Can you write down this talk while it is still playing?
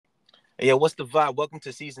Hey, yo, what's the vibe? Welcome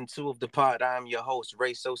to season 2 of the pod. I'm your host,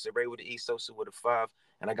 Ray Sosa, Ray with the E, Sosa with a 5.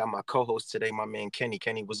 And I got my co-host today, my man Kenny.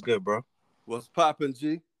 Kenny, what's good, bro? What's poppin',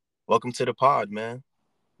 G? Welcome to the pod, man.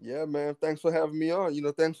 Yeah, man. Thanks for having me on.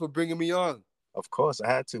 Thanks for bringing me on. Of course, I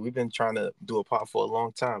had to. We've been trying to do a pod for a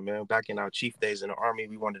long time, man. Back in our chief days in the Army,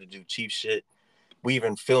 we wanted to do chief shit. We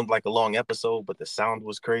even filmed like a long episode, but the sound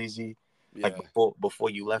was crazy. Like Yeah.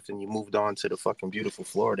 before you left and you moved on to the fucking beautiful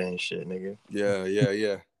Florida and shit, nigga.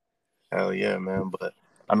 Yeah. Hell yeah, man. But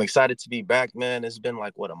I'm excited to be back, man. It's been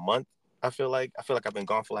like a month. I feel like I've been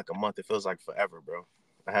gone for like a month. It feels like forever, bro.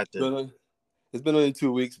 I had to. It's been only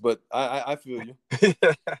 2 weeks, but I feel you.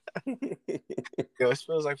 Yo, it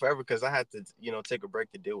feels like forever because I had to, take a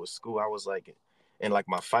break to deal with school. I was like in like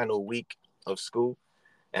my final week of school,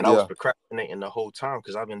 and I was Yeah. procrastinating the whole time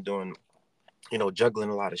because I've been doing, juggling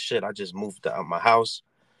a lot of shit. I just moved out my house.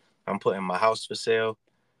 I'm putting my house for sale,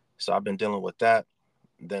 so I've been dealing with that.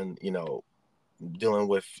 Then, dealing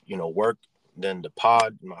with, work, then the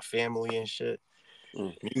pod, my family and shit,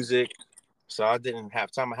 music. So I didn't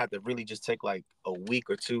have time. I had to really just take like a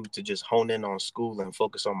week or two to just hone in on school and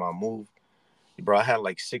focus on my move. Bro, I had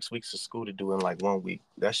like 6 weeks of school to do in like 1 week.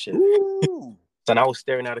 That shit. Ooh, And I was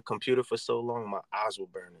staring at a computer for so long, my eyes were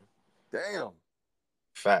burning. damn.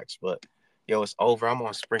 Facts. But yo, it's over. I'm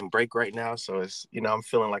on spring break right now. So it's, I'm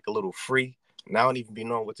feeling like a little free. And I don't even be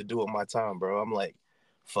knowing what to do with my time, bro. I'm like,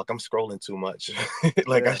 fuck, I'm scrolling too much.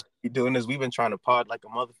 Like I Yeah. should be doing this. We've been trying to pod like a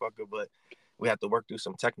motherfucker, but we had to work through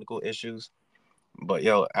some technical issues. But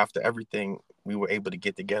yo, after everything, we were able to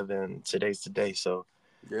get together, and today's today. So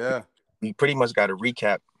Yeah. we pretty much got to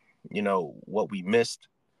recap, what we missed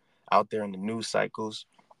out there in the news cycles.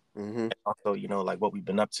 Mm-hmm. And also, like what we've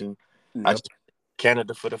been up to. I Yep. just went to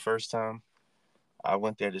Canada for the first time. I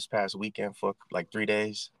went there this past weekend for like 3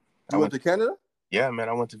 days. I You went to Canada? Yeah, man.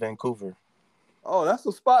 I went to Vancouver. Oh, that's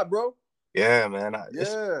the spot, bro. Yeah, man.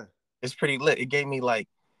 Yeah. It's pretty lit. It gave me like,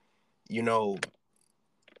 you know,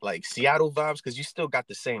 like Seattle vibes because you still got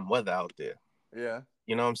the same weather out there. Yeah.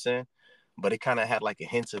 You know what I'm saying? But it kind of had like a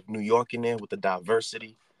hint of New York in there with the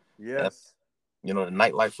diversity. And, Yes. the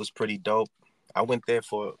nightlife was pretty dope. I went there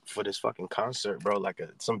for this fucking concert, bro. Like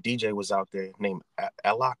some DJ was out there named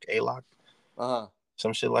Alok, Uh-huh.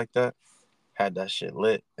 some shit like that. Had that shit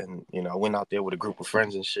lit, and I went out there with a group of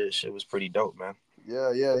friends and shit. Shit was pretty dope, man. Yeah.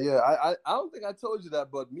 I don't think I told you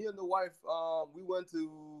that, but me and the wife, we went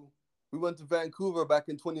to Vancouver back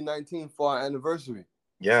in 2019 for our anniversary.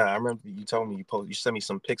 Yeah, I remember you told me you sent me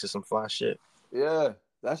some pics of some fly shit. Yeah,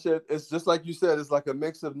 that shit. It's just like you said. It's like a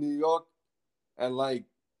mix of New York and like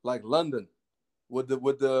London with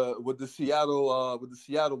the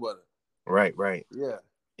Seattle weather. Right. Yeah.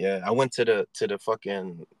 Yeah, I went to the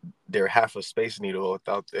fucking they're half a Space Needle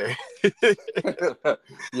out there.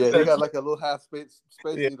 Yeah, they got like a little half space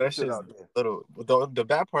Yeah, needle that shit shit's out there. little. The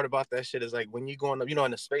bad part about that shit is like when you going up,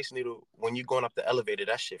 in the Space Needle, when you going up the elevator,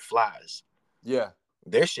 that shit flies. Yeah.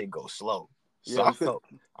 Their shit goes slow. So Yeah, I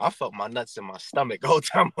because felt my nuts in my stomach the whole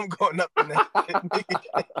time I'm going up in that shit.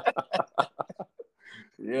 But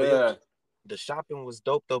yo, yeah. the shopping was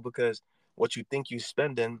dope though because what you think you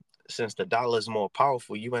spending, since the dollar is more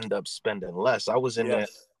powerful, you end up spending less. I was in there.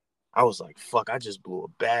 Yes. I was like, fuck, I just blew a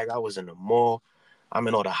bag. I was in the mall. I'm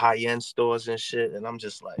in all the high end stores and shit, and I'm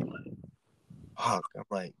just like, fuck. I'm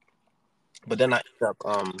like, but then I end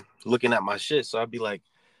up looking at my shit, so I'd be like,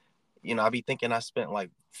 I'd be thinking I spent like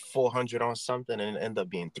 400 on something and it end up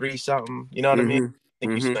being three something. You know what I mean? Mm-hmm. I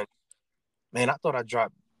think you Mm-hmm. spent, man, I thought I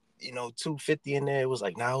dropped, 250 in there. It was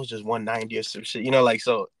like, nah, it was just 190 or some shit. Like,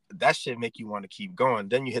 so that shit make you want to keep going.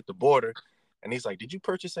 Then you hit the border and he's like, did you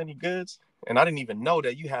purchase any goods? And I didn't even know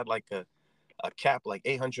that you had like a cap like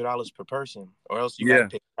 $800 per person, or else you got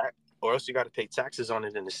to Yeah. pay taxes on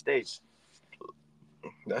it in the States.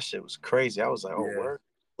 That shit was crazy. I was like, oh, Yeah. word.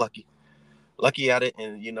 Lucky at it,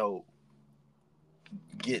 and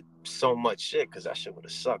get so much shit because that shit would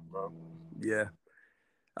have sucked, bro. Yeah.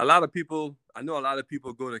 I know a lot of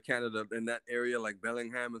people go to Canada in that area, like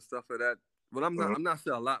Bellingham and stuff like that. Well, Mhm. I'm not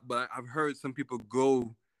saying a lot, but I've heard some people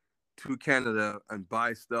go to Canada and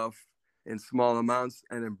buy stuff in small amounts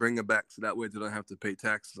and then bring it back so that way they don't have to pay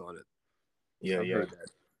taxes on it. I've Yeah. heard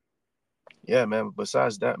that. Yeah, man.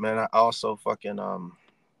 Besides that, man, I also fucking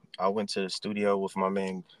I went to the studio with my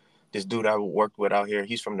man, this dude I worked with out here.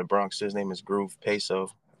 He's from the Bronx. His name is Groove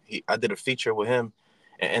Peso. I did a feature with him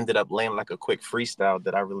and ended up laying like a quick freestyle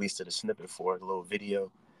that I released a snippet for, a little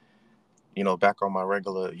video, back on my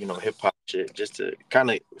regular, hip hop shit, just to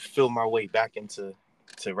kind of feel my way back into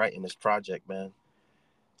writing this project, man.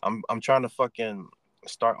 I'm trying to fucking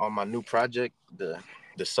start on my new project, the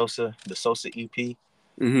Sosa EP.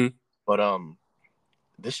 Mm-hmm. But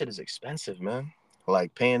this shit is expensive, man.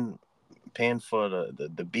 Like paying for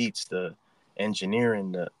the beats, the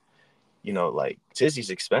engineering, the like Tizzy's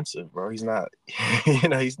expensive, bro. He's not,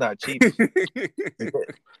 he's not cheap.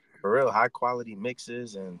 For real, high quality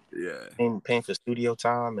mixes and Yeah. paying for studio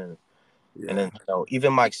time and Yeah. then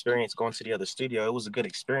even my experience going to the other studio, it was a good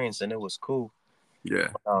experience and it was cool.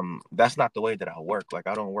 Yeah. That's not the way that I work. Like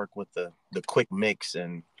I don't work with the quick mix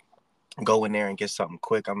and go in there and get something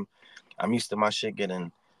quick. I'm used to my shit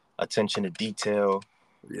getting attention to detail.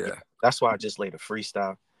 Yeah. That's why I just laid a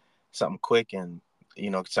freestyle, something quick and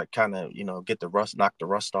to kind of get the rust, knock the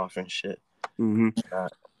rust off and shit. Mm-hmm. Uh,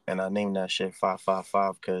 and I named that shit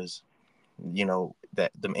 555 because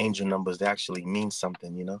that them angel numbers, they actually mean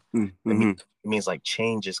something. Mm-hmm. It means like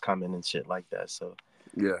change is coming and shit like that. So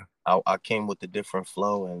Yeah. I came with a different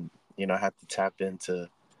flow and I had to tap into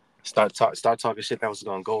start talking shit that was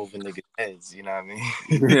gonna go over niggas' heads. You know what I mean?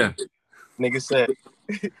 Yeah. nigga said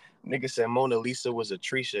nigga said Mona Lisa was a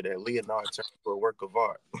Trisha that Leonardo turned into a work of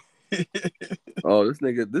art. Oh, this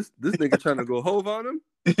nigga trying to go hove on him?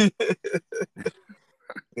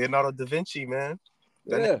 Leonardo da Vinci, man.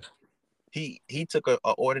 That Yeah. he took a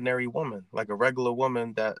ordinary woman, like a regular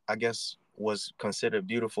woman that I guess was considered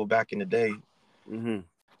beautiful back in the day, Mm-hmm.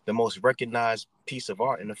 the most recognized piece of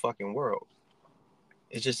art in the fucking world.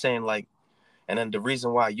 It's just saying like, and then the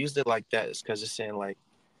reason why I used it like that is because it's saying like,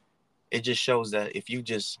 it just shows that if you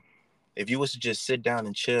was to just sit down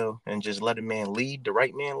and chill and just let a man lead, the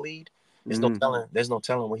right man lead, Mm-hmm. there's no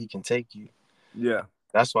telling where he can take you. Yeah.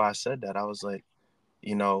 That's why I said that. I was like,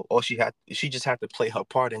 all she just had to play her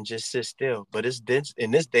part and just sit still. But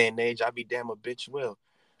in this day and age, I be damn a bitch will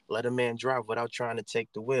let a man drive without trying to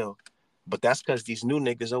take the wheel. But that's because these new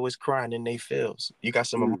niggas always crying in they feels. You got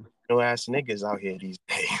some Mm. emotional ass niggas out here these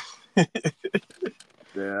days.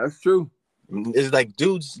 Yeah, that's true. It's like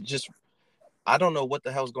dudes just, I don't know what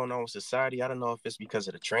the hell's going on with society. I don't know if it's because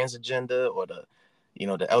of the trans agenda or the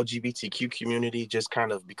LGBTQ community just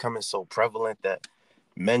kind of becoming so prevalent that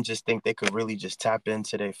men just think they could really just tap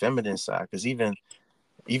into their feminine side. Because even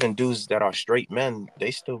dudes that are straight men,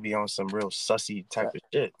 they still be on some real sussy type That, of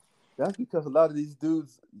shit. that's because a lot of these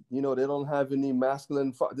dudes, they don't have any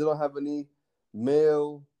they don't have any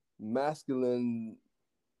male masculine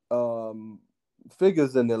um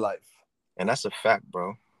figures in their life. And that's a fact,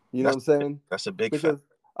 bro. You know what That's I'm saying? that's a big fact. Because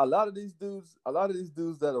a lot of these dudes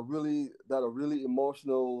that are really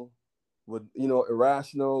emotional, with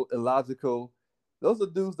irrational, illogical. Those are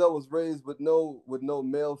dudes that was raised with no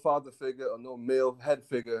male father figure or no male head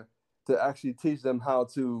figure to actually teach them how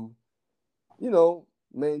to,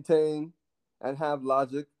 maintain and have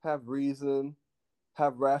logic, have reason,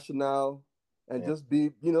 have rationale, and Yeah.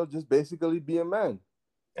 just basically be a man.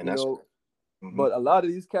 And You that's know, mhm. but a lot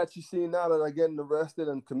of these cats you see now that are getting arrested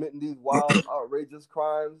and committing these wild, outrageous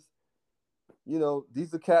crimes,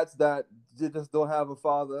 these are cats that they just don't have a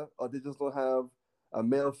father, or they just don't have a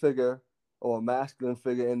male figure or a masculine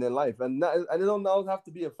figure in their life. And it don't always have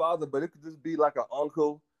to be a father, but it could just be like an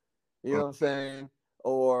uncle, you know what I'm saying?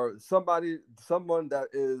 Or someone that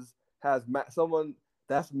someone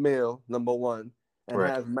that's male, number one, and Right.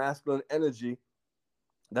 has masculine energy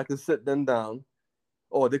that could sit them down,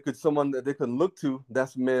 or they could someone that they could look to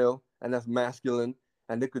that's male and that's masculine,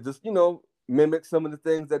 and they could just mimic some of the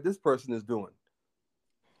things that this person is doing.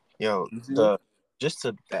 Yo, You see? the just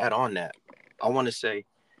to add on that, I want to say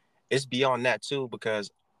it's beyond that too, because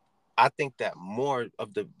I think that more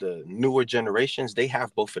of the newer generations, they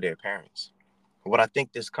have both of their parents. What I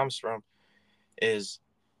think this comes from is,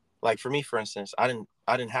 like, for me, for instance, I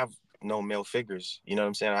didn't have no male figures. You know what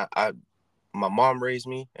I'm saying? I my mom raised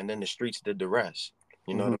me, and then the streets did the rest.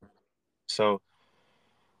 You know what I Mm-hmm. mean? So,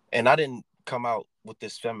 and I didn't come out with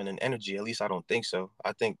this feminine energy. At least I don't think so.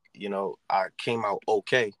 I think I came out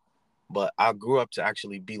okay, but I grew up to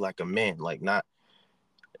actually be like a man, like not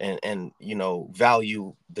and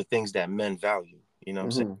value the things that men value. You know what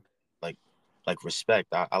I'm saying? Mm-hmm. Like respect.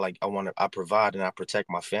 I provide and I protect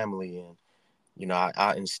my family, and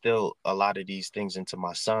I instill a lot of these things into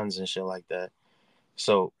my sons and shit like that.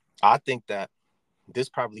 So I think that this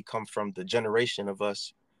probably come from the generation of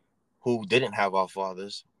us who didn't have our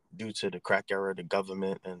fathers due to the crack era, the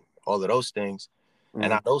government, and all of those things.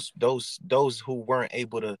 And Mm-hmm. I those who weren't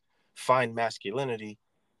able to find masculinity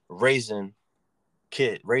raising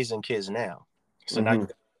raising kids now. So now you Mm-hmm.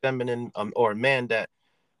 got feminine or a man that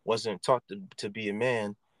wasn't taught to be a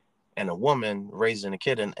man, and a woman raising a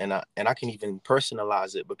kid, and I can even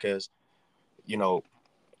personalize it because you know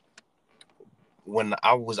when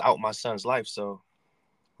I was out my son's life, so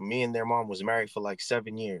me and their mom was married for like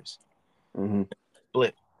 7 years, Mm-hmm.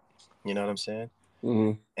 split. You know what I'm saying?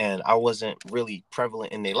 Mm-hmm. and I wasn't really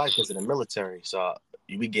prevalent in their life because of the military. So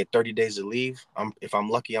we get 30 days of leave. If I'm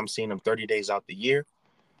lucky, I'm seeing them 30 days out the year.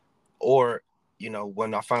 Or,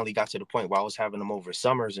 when I finally got to the point where I was having them over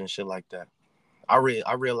summers and shit like that, I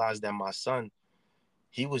realized that my son,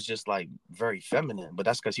 he was just like very feminine, but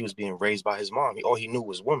that's because he was being raised by his mom. All he knew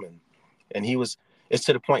was women, and it's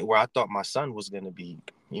to the point where I thought my son was gonna be,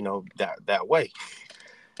 that way,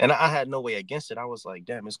 and I had no way against it. I was like,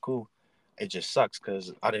 damn, it's cool. It just sucks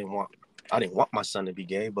because I didn't want my son to be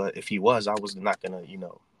gay, but if he was, I was not gonna,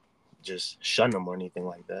 just shun him or anything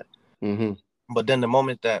like that. Mm-hmm. But then the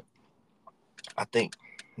moment that I think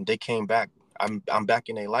they came back, I'm back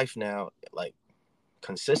in their life now, like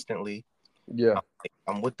consistently. Yeah.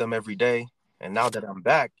 I'm with them every day, and now that I'm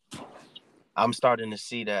back, I'm starting to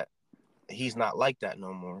see that he's not like that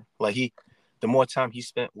no more. Like the more time he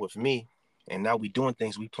spent with me, and now we doing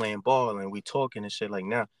things, we playing ball and we talking and shit. Like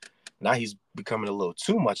now he's becoming a little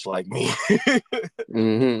too much like me. Mm-hmm.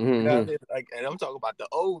 You know what I Mm-hmm. mean? Like, and I'm talking about the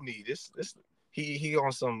old me. This he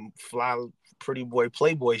on some fly pretty boy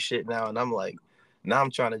playboy shit now, and I'm like, now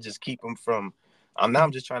I'm trying to just keep him from.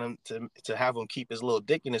 I'm just trying to have him keep his little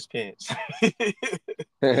dick in his pants.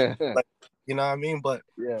 Like, you know what I mean? But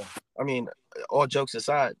Yeah. I mean, all jokes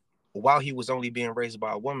aside, while he was only being raised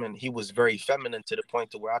by a woman, he was very feminine to the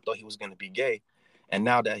point to where I thought he was going to be gay. And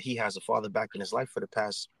now that he has a father back in his life for the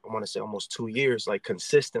past, I want to say almost 2 years, like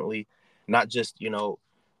consistently, not just,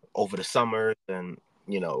 over the summer and,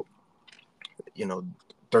 you know, you know,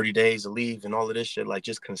 30 days of leave and all of this shit, like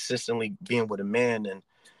just consistently being with a man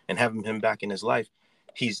and having him back in his life,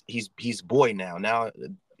 he's boy now. Now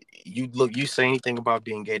you say anything about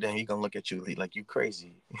being gay, then he gonna look at you like you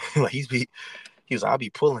crazy. Like he's I'll be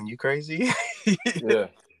pulling you crazy. Yeah.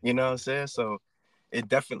 You know what I'm saying? So it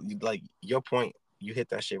definitely, like your point, you hit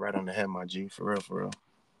that shit right on the head, my G. For real, for real.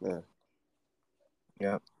 Yeah.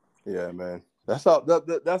 Yeah. Yeah, man. That's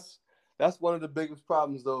one of the biggest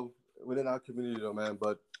problems though within our community though, man.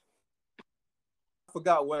 But I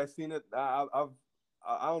forgot where I seen it. I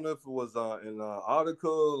don't know if it was in an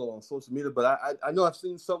article or on social media, but I know I've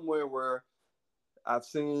seen somewhere where I've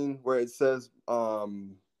seen where it says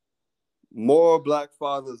more black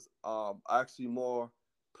fathers are actually more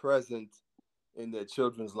present in their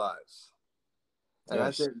children's lives. And I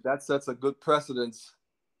Yes. think that sets a good precedence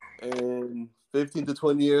in 15 to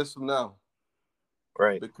 20 years from now.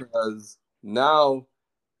 Right. Because now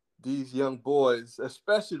these young boys,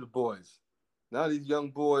 especially the boys, now these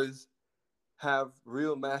young boys have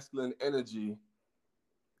real masculine energy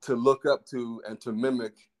to look up to and to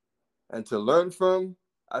mimic and to learn from.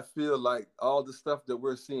 I feel like all the stuff that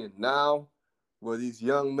we're seeing now, where these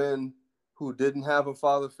young men who didn't have a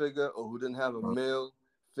father figure or who didn't have a male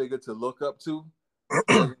figure to look up to,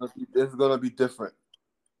 it's gonna be different.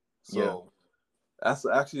 Yeah. So that's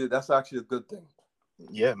actually a good thing.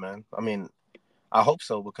 Yeah, man. I mean, I hope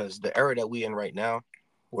so because the era that we in right now,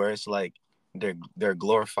 where it's like they're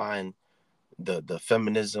glorifying the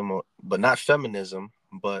feminism, but not feminism,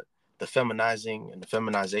 but the feminizing and the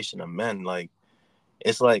feminization of men. Like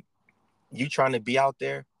it's like you trying to be out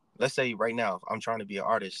there. Let's say right now, I'm trying to be an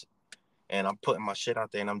artist and I'm putting my shit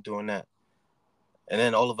out there and I'm doing that, and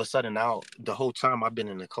then all of a sudden now the whole time I've been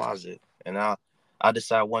in the closet, and I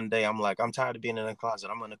decide one day I'm like I'm tired of being in the closet.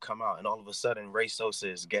 I'm gonna come out, and all of a sudden Ray Sosa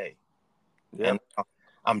is gay, and Yep.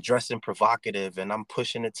 I'm dressing provocative and I'm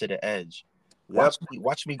pushing it to the edge. Yep.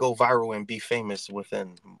 Watch me go viral and be famous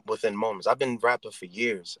within moments. I've been rapping for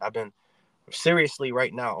years. I've been seriously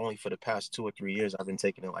right now only for the past 2 or 3 years. I've been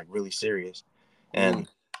taking it like really serious, Mm-hmm.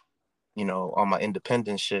 and on my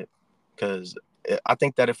independent shit, because I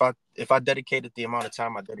think that if I dedicated the amount of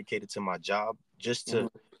time I dedicated to my job just to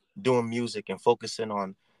Mm-hmm. doing music and focusing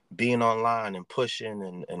on being online and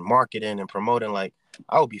pushing and marketing and promoting, like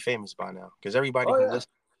I would be famous by now. Because Oh yeah.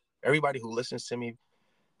 everybody who listens to me,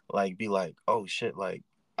 like, be like, oh shit, like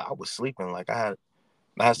I was sleeping. Like I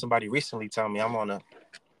had somebody recently tell me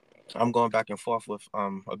I'm going back and forth with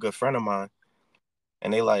a good friend of mine,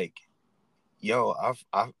 and they like, yo,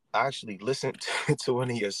 I've actually listened to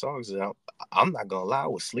one of your songs, and I'm not gonna lie, I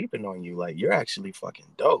was sleeping on you. Like you're actually fucking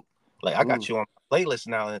dope. Like I got Mm. you on my playlist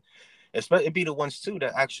now, and it be the ones too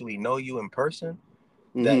that actually know you in person,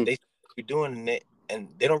 that Mm-hmm. they see what you're doing, and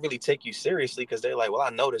they don't really take you seriously because they're like, well, I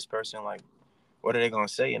know this person, like what are they gonna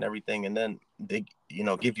say and everything, and then they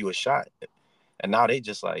give you a shot, and now they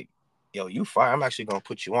just like, yo, you fire. I'm actually gonna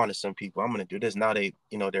put you on to some people. I'm gonna do this. Now they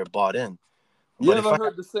they're bought in. You But if ever I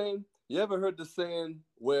heard the saying? You ever heard the saying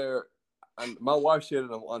where, and my wife shared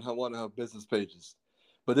it on one of her business pages,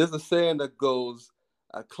 but there's a saying that goes,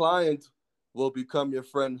 "A client will become your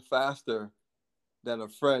friend faster than a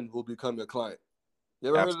friend will become your client." You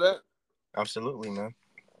ever heard of that? Absolutely, man.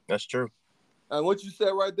 That's true. And what you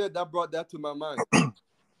said right there, that brought that to my mind.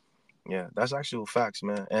 Yeah, that's actual facts,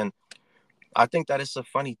 man. And I think that it's a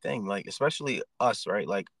funny thing, like especially us, right?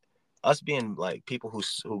 Like us being like people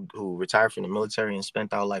who retired from the military and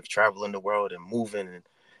spent our life traveling the world and moving and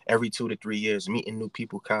every 2 to 3 years meeting new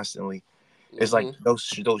people constantly. It's like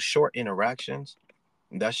Mm-hmm. those short interactions.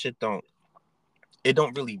 That shit don't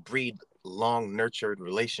really breed long nurtured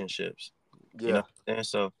relationships. You know Yeah. what I'm saying?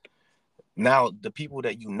 So now the people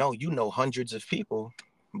that you know hundreds of people,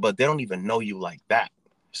 but they don't even know you like that.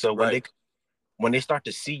 So when Right. they start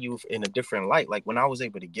to see you in a different light, like when I was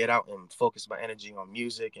able to get out and focus my energy on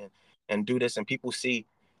music and do this, and people see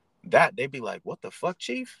that, they'd be like, "What the fuck,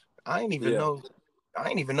 Chief? Yeah. I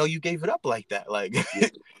didn't even know you gave it up like that. Like,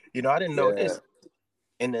 Yeah. I didn't know Yeah. this."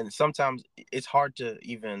 And then sometimes it's hard to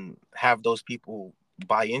even have those people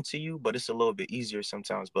buy into you, but it's a little bit easier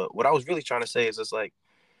sometimes. But what I was really trying to say is, it's like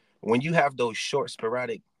when you have those short,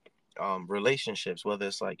 sporadic relationships, whether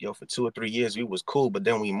it's like, yo, for 2 or 3 years we was cool, but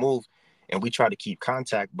then we moved and we try to keep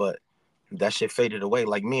contact, but that shit faded away.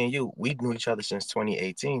 Like me and you, we knew each other since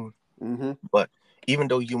 2018, Mm-hmm. but even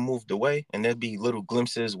though you moved away, and there'd be little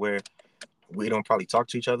glimpses where we don't probably talk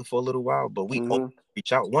to each other for a little while, but we always Mm-hmm.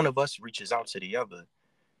 reach out. One of us reaches out to the other,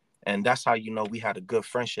 and that's how we had a good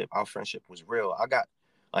friendship. Our friendship was real. I got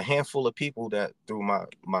a handful of people that through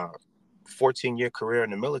my 14-year career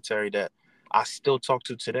in the military that I still talk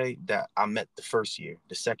to today, that I met the first year,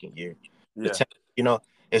 the second year, the Yeah. 10th.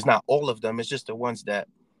 It's not all of them. It's just the ones that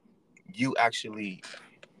you actually,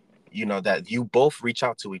 that you both reach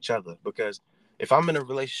out to each other. Because if I'm in a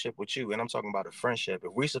relationship with you and I'm talking about a friendship,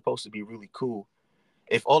 if we're supposed to be really cool,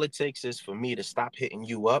 if all it takes is for me to stop hitting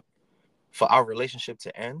you up for our relationship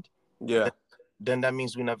to end, Yeah. then that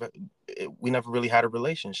means we never really had a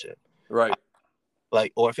relationship. Right.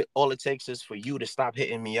 Like, or if all it takes is for you to stop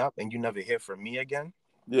hitting me up and you never hear from me again,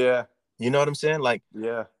 Yeah. you know what I'm saying? Like,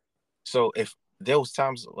 Yeah. so if there was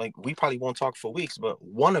times like we probably won't talk for weeks, but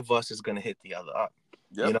one of us is gonna hit the other up.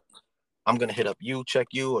 You Yep. know, I'm gonna hit up you, check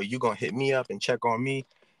you, or you gonna hit me up and check on me,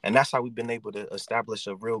 and that's how we've been able to establish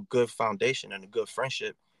a real good foundation and a good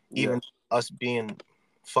friendship, Yeah. even us being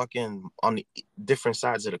fucking on the different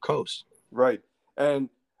sides of the coast. Right. And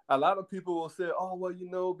a lot of people will say, "Oh,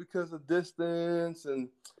 well, because of distance, and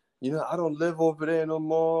I don't live over there no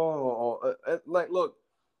more." Like, look,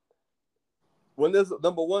 when there's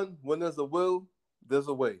number one, when there's a will, there's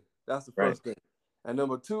a way. That's the Right. first thing. And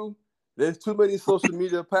number two, there's too many social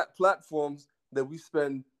media platforms that we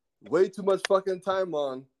spend way too much fucking time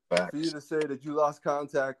on for you Facts. to say that you lost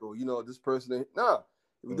contact, or this person ain't. Nah,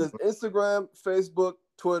 there's Mhm. Instagram, Facebook,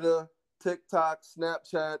 Twitter, TikTok,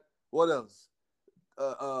 Snapchat. What else?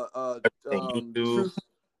 And YouTube, Truth,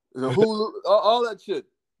 Hulu, all that shit.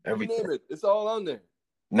 You everything. name it, it's all on there.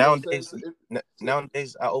 You know what I'm saying? Nowadays,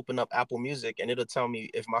 nowadays I open up Apple Music and it'll tell me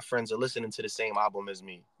if my friends are listening to the same album as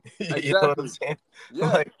me. You know what I'm Exactly. saying? Yeah.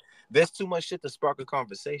 Like, there's too much shit to spark a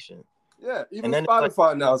conversation. Yeah. And Even then it's like,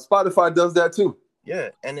 Spotify now. Spotify does that too. yeah.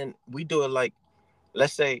 And then we do it like,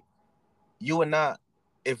 let's say you and I,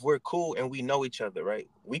 if we're cool and we know each other, right?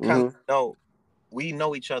 Mm-hmm. We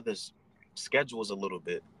know each other's schedules a little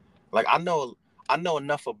bit. Like I know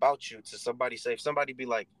enough about you to somebody say, if somebody be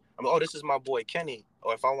like, oh, this is my boy Kenny,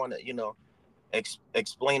 or if I want to, ex-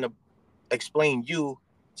 explain a, explain you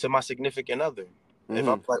to my significant other. If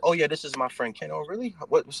I'm Mm-hmm. like, oh yeah, this is my friend Ken. Oh really?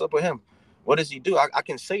 What's up with him? What does he do? I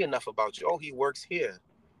can say enough about you. Oh, he works here.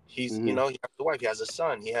 He's Mm-hmm. he has a wife. He has a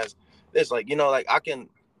son. He has this. Like like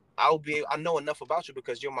I know enough about you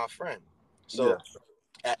because you're my friend. Yeah. So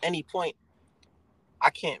at any point, I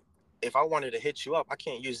can't. If I wanted to hit you up, I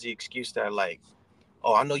can't use the excuse that like,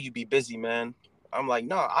 oh, I know you be busy, man. I'm like,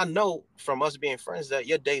 no, I know from us being friends that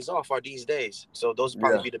your days off are these days. So those would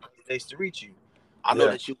probably Yeah. be the best days to reach you. I know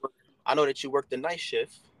Yeah. that you work, I know that you work the night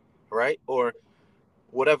shift, right? Or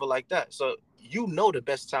whatever like that. So you know the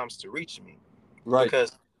best times to reach me Right.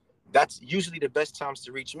 because that's usually the best times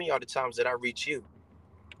to reach me are the times that I reach you.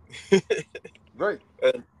 Right.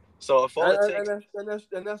 And so if all And, it and, takes, and that's and that's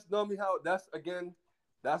and that's normally how that's again,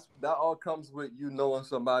 that all comes with you knowing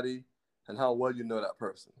somebody and how well you know that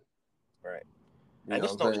person. right? You And know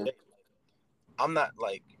it's what no I'm saying? shade. I'm not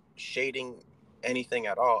like shading anything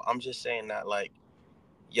at all. I'm just saying that like,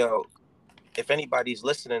 yo, if anybody's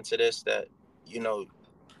listening to this that you know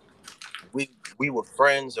we were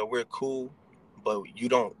friends or we're cool, but you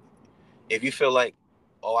don't, if you feel like,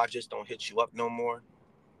 oh, I just don't hit you up no more,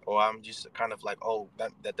 or I'm just kind of like, oh,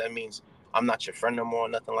 that means I'm not your friend no more,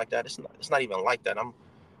 nothing like that. It's not even like that.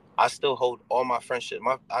 I still hold all my friendship.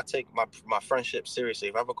 I take my friendship seriously.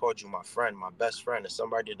 If I ever called you my friend, my best friend, is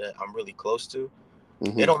somebody that I'm really close to,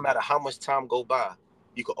 It don't matter how much time go by.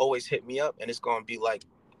 You could always hit me up, and it's gonna be like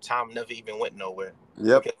time never even went nowhere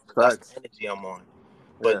Yep. because that's the Facts. energy I'm on.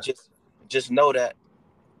 But Yeah. just know that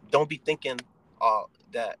don't be thinking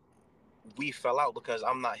that we fell out because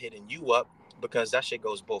I'm not hitting you up because that shit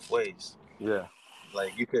goes both ways. Yeah.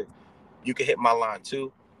 Like you could hit my line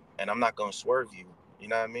too, and I'm not gonna swerve you. You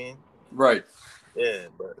know what I mean? Right. Yeah,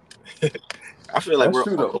 but I feel like That's we're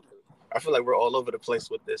true all though. over, I feel like we're all over the place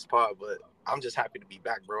with this pod, but I'm just happy to be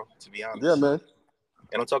back, bro. To be Yeah, honest, man.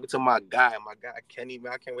 and I'm talking to my guy Kenny.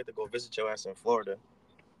 Man, I can't wait to go visit your ass in Florida.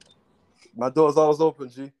 My door's always open,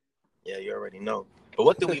 G. Yeah, you already know. But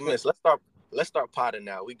what did we miss? Let's start potting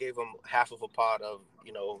now. We gave him half of a pot of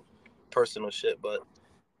personal shit, but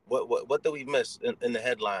what did we miss in the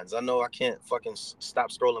headlines? I know I can't fucking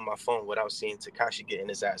stop scrolling my phone without seeing Tekashi getting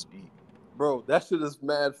his ass beat. Bro, that shit is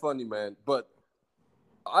mad funny, man. But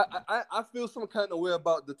I feel some kind of way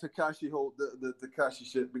about the Tekashi whole the Tekashi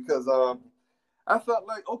shit because I felt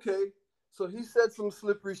like, okay, so he said some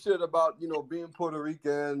slippery shit about being Puerto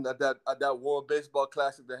Rican at that World Baseball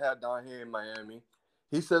Classic they had down here in Miami.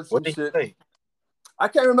 He said What some did he shit. say? I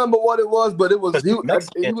can't remember what it was, but it was Because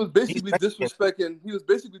he was he's basically Mexican, disrespecting. He was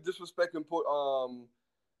basically disrespecting Puerto Rican.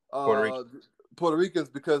 uh Puerto Ricans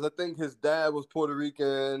because I think his dad was Puerto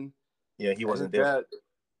Rican Yeah, he and wasn't there.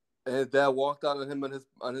 his dad walked out on him and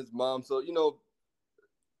his mom. So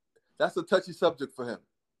that's a touchy subject for him.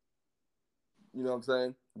 You know what I'm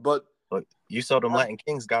saying? But But you saw them I, Latin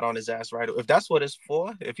Kings got on his ass right. If that's what it's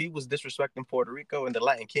for, if he was disrespecting Puerto Rico and the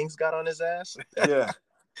Latin Kings got on his ass, yeah,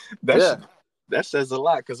 that yeah, should, that says a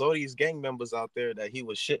lot. Because all these gang members out there that he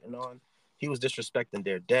was shitting on, he was disrespecting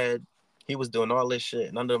their dead. He was doing all this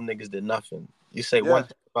shit. None of them niggas did nothing. You say one yeah.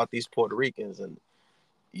 thing about these Puerto Ricans, and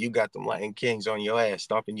you got them Latin Kings on your ass,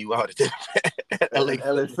 stomping you out at LA. And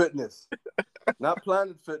LA Fitness, not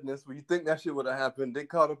Planet Fitness. Where you think that shit would have happened? They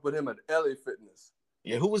caught up with him at LA Fitness.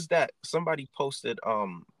 Yeah, who was that? Somebody posted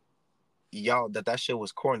y'all that shit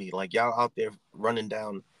was corny. Like y'all out there running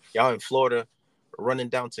down, y'all in Florida running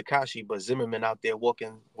down Tekashi, but Zimmerman out there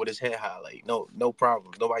walking with his head high. Like no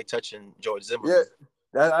problems. Nobody touching George Yeah,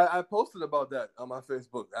 Zimmerman. I posted about that on my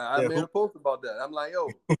Facebook. I Yeah, made who? a post about that. I'm like, yo,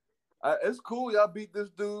 it's cool. Y'all beat this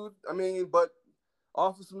dude. I mean, but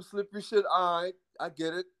off of some slippery shit. All right, I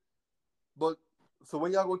get it. But so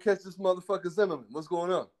when y'all gonna catch this motherfucker Zimmerman? What's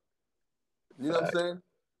going on? You know what I'm saying?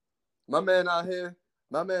 My man out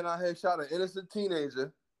here, shot an innocent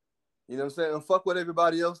teenager. You know what I'm saying? And fuck what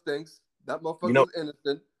everybody else thinks. That You motherfucker know, was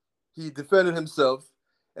innocent. He defended himself.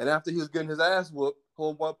 And after he was getting his ass whooped,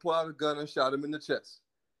 homeboy pulled out a gun and shot him in the chest.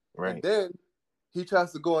 And right? then he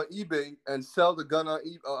tries to go on eBay and sell the gun on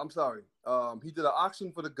eBay. I'm sorry. He did an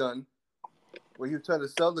auction for the gun where he was trying to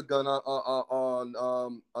sell the gun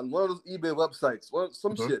on one of those eBay websites,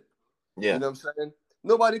 some Hmm. shit. You Yeah, know what I'm saying?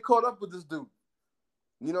 Nobody caught up with this dude.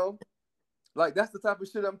 You know, like that's the type of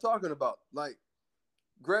shit I'm talking about. Like,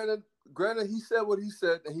 granted, he said what he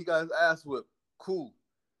said and he got his ass whipped. Cool,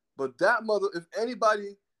 but that if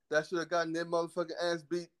anybody that should have gotten their motherfucking ass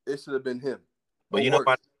beat, it should have been him but or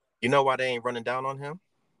worse. you know why they ain't running down on him?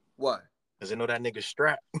 Why? Because they know that nigga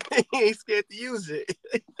strapped. He ain't scared to use it.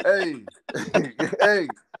 Hey, hey,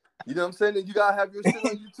 you know what I'm saying? And you gotta have your shit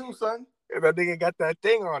on you too, son. That nigga got that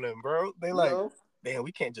thing on him, bro. They You like, know? damn,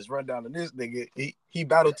 we can't just run down on this nigga. He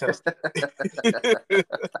battle tested.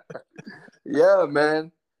 Yeah,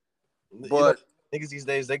 man. You know, But niggas these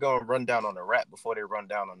days they gonna run down on the rap before they run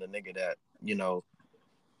down on the nigga that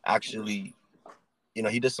actually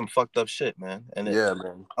he did some fucked up shit, man. And yeah,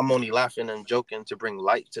 man. I'm only laughing and joking to bring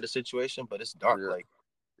light to the situation, but it's dark. Yeah, Like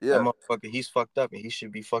that yeah. motherfucker, he's fucked up and he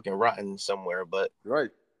should be fucking rotten somewhere. But Right.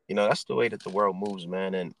 that's the way that the world moves,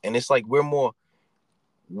 man. And it's like we're more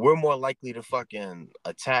likely to fucking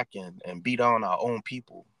attack and beat on our own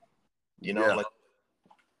people, Yeah. like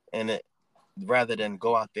and it rather than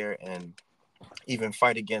go out there and even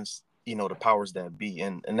fight against the powers that be.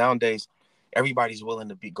 And nowadays everybody's willing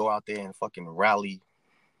to go out there and fucking rally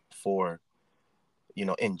for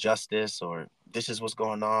injustice, or this is what's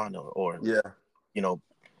going on, or Yeah. you know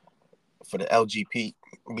for the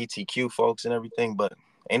LGBTQ folks and everything, but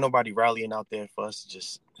ain't nobody rallying out there for us to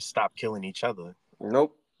just stop killing each other.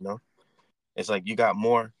 Nope. you know it's like you got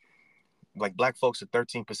more, like, black folks are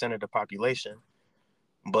 13% of the population,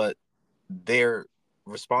 but they're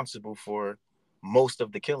responsible for most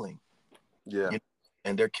of the killing, Yeah. you know,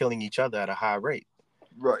 and they're killing each other at a high rate.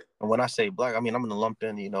 Right. And when I say black, I mean I'm gonna lump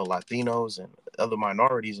in Latinos and other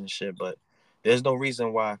minorities and shit, but there's no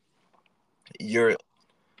reason why you're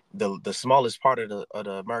the smallest part of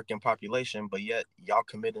the American population, but yet y'all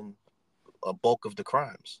committing a bulk of the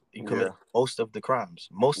crimes. You commit Yeah. most of the crimes.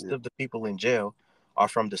 Most Yeah. of the people in jail are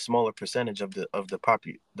from the smaller percentage of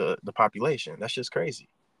the population. That's just crazy.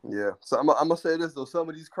 Yeah. So I'm gonna say this though. Some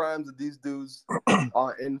of these crimes that these dudes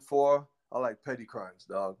are in for are like petty crimes,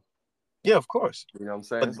 dog. Yeah, of course. You know what I'm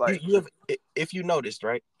saying? But It's you, like, you have, if you noticed,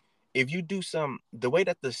 right? If you do the way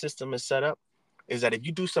that the system is set up is that if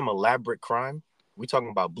you do some elaborate crime, we talking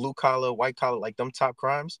about blue collar, white collar, like them top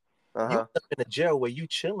crimes, you end uh-huh. up in a jail where you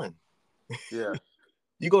chilling. Yeah.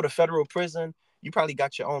 You go to federal prison, you probably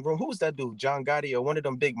got your own room. Who was that dude, John Gotti, or one of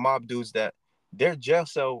them big mob dudes that their jail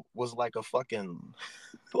cell was like a fucking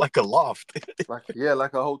like a loft.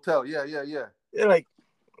 Like a hotel. Yeah, yeah, yeah. Like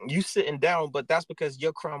you sitting down, but that's because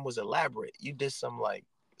your crime was elaborate. You did some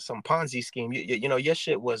Ponzi scheme. You know your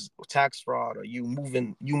shit was tax fraud, or you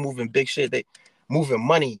moving big shit. They moving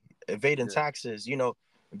money, evading Yeah. taxes. You know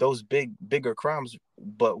those bigger crimes.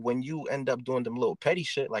 But when you end up doing them little petty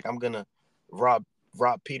shit, like I'm gonna rob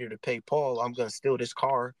rob Peter to pay Paul. I'm gonna steal this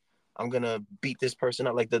car. I'm gonna beat this person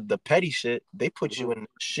up. Like the petty shit, they put you Mhm. in the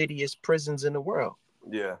shittiest prisons in the world.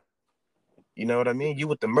 Yeah. You know what I mean? You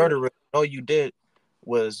with the Yeah. murderer, all you did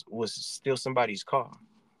was steal somebody's car.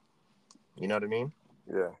 You know what I mean?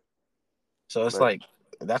 Yeah. So it's Man. like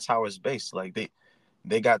that's how it's based. Like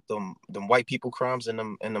they got them white people crimes and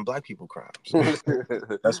them black people crimes.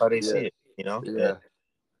 That's how they Yeah. see it, you know? And Yeah.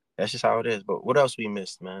 that's just how it is. But what else we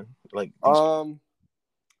missed, man? Like these Um,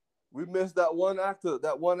 we missed that one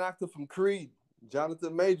actor from Creed,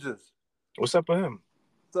 Jonathan Majors. what's up with him?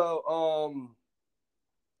 So,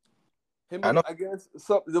 him I and know. I guess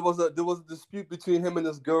there was a dispute between him and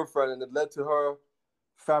his girlfriend, and it led to her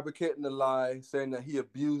fabricating a lie, saying that he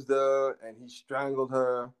abused her and he strangled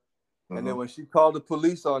her. And then Hmm. when she called the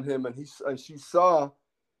police on him, and she saw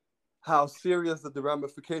how serious the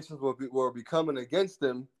ramifications were becoming against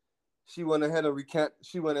him, she went ahead and recant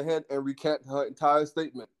her entire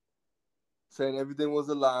statement, saying everything was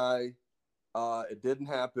a lie. It didn't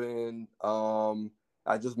happen.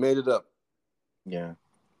 I just made it up. Yeah.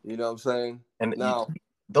 You know what I'm saying? And Now,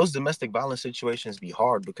 those domestic violence situations be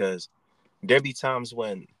hard because there be times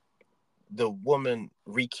when the woman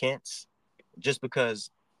recants just because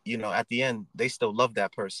at the end they still love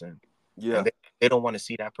that person and yeah. they don't want to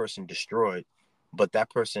see that person destroyed, but that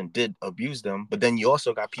person did abuse them. But then you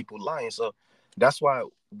also got people lying. So that's why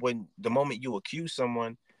when the moment you accuse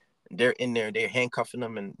someone, they're in there, they're handcuffing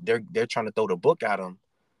them, and they're trying to throw the book at them,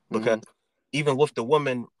 because Hmm. even with the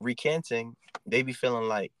woman recanting, they be feeling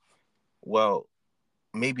like, well,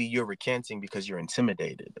 maybe you're recanting because you're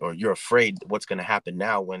intimidated or you're afraid what's going to happen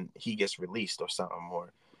now when he gets released or something,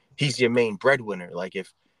 or he's your main breadwinner. Like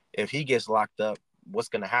if he gets locked up, what's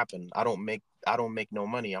going to happen? I don't make no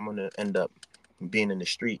money. I'm going to end up being in the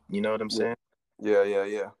street. You know what I'm Yeah. saying? Yeah. Yeah.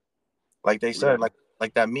 Yeah. Like they Yeah. said,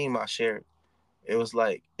 like that meme I shared. It was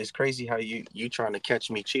like, it's crazy how you trying to catch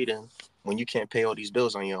me cheating when you can't pay all these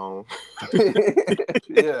bills on your own.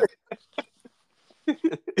 Yeah.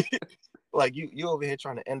 Like you over here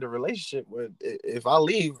trying to end a relationship where if I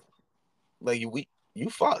leave, like you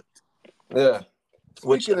fucked. Yeah.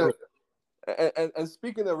 Which Speaking I of mean, and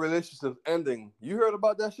speaking of relationships ending, you heard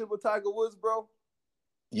about that shit with Tiger Woods, bro?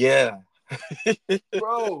 yeah.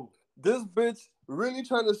 Bro, this bitch really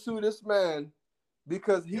trying to sue this man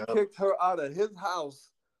because he Yep. kicked her out of his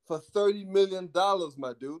house for $30 million,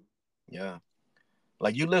 my dude. Yeah.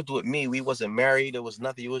 Like you lived with me. We wasn't married. It was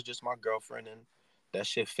nothing. You was just my girlfriend, and that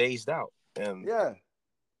shit phased out. And Yeah.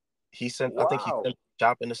 I think he Wow. sent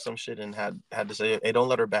shopping to some shit and had to say, hey, don't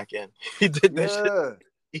let her back in. He did that shit.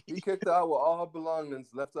 Yeah. He kicked her out with all her belongings,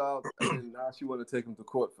 left her out, and then now she want to take him to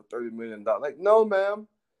court for $30 million. Like, no, ma'am,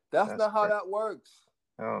 that's That's not how crazy. that works.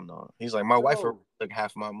 I don't know. He's like, my wife already No. took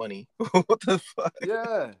half my money. What the fuck?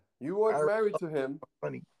 Yeah, you I weren't already married took to him. my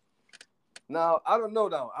money. Now, I don't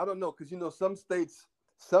know. Because some states.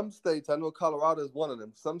 I know Colorado is one of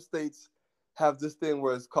them. Some states have this thing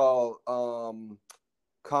where it's called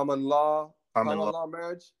common law, Common common law. law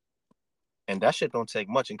marriage. And that shit don't take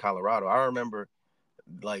much in Colorado. I remember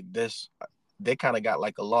like this, they kind of got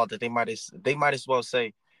like a law that they might as well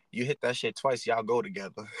say, you hit that shit twice, y'all go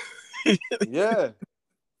together. Yeah,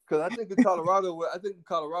 because I think in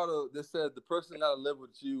Colorado, they said the person got to live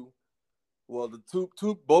with you. Well,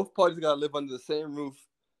 the both parties got to live under the same roof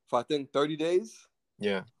for I think 30 days,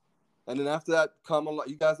 Yeah. and then after that, common law.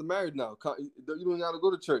 You guys are married now. You don't got to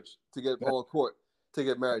go to church to get That- or court to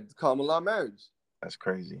get married. Common law marriage. That's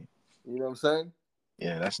crazy. You know what I'm saying?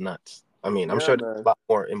 Yeah, that's nuts. I mean, I'm Yeah, sure there's a man. lot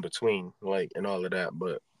more in between, like, and all of that,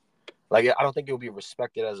 but like, I don't think it'll be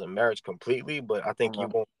respected as a marriage completely, but I think you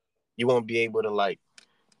Uh-huh. won't be able to like,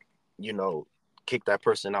 you know, kick that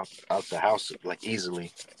person out the house like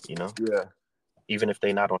easily, you know, Yeah, even if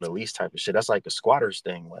they not on the lease type of shit. That's like a squatters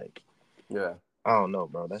thing, like, yeah. I don't know,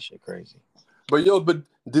 bro. That shit crazy. But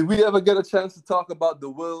did we ever get a chance to talk about the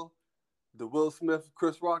Will Smith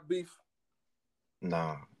Chris Rock beef?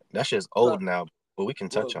 Nah, that shit's Nah. old now, but we can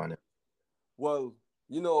touch Well, on it. well,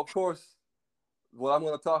 of course, what I'm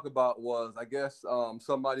going to talk about was, I guess,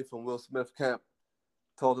 somebody from Will Smith camp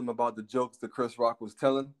told him about the jokes that Chris Rock was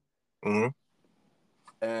telling, Mm-hmm.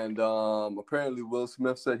 and apparently Will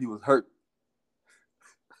Smith said he was hurt.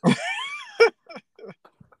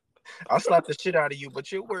 I'll slap the shit out of you,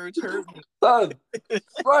 but your words hurt me. Son,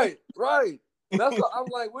 right. That's what I'm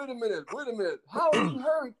like. Wait a minute. How are you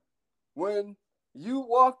hurt when you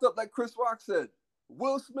walked up like Chris Rock said?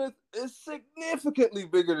 Will Smith is significantly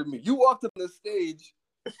bigger than me. You walked up on the stage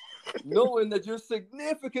knowing that you're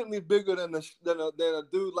significantly bigger than a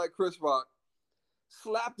dude like Chris Rock.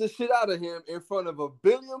 Slapped the shit out of him in front of 1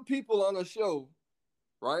 billion people on a show,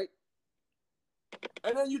 right?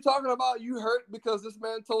 And then you talking about you hurt because this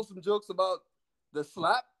man told some jokes about the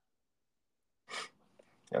slap.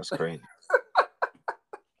 That's crazy.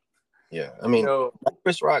 Yeah, I mean, Yo,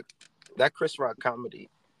 that Chris Rock comedy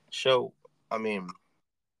show. I mean,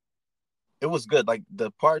 it was good. Like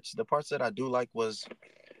the parts that I do like was,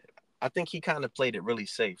 I think he kind of played it really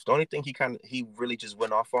safe. The only thing he really just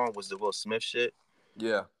went off on was the Will Smith shit.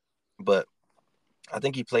 yeah, But I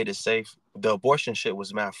think he played it safe. The abortion shit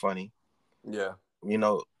was mad funny. yeah, You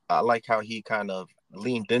know, I like how he kind of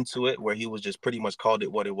leaned into it, where he was just pretty much called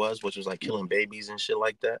it what it was, which was like killing babies and shit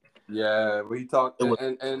like that. yeah. We talked, It was,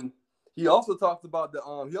 and he also talked about the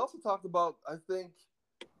He also talked about, I think,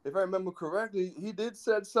 if I remember correctly, he did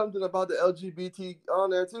said something about the LGBT on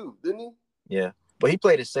there too, didn't he? yeah. But he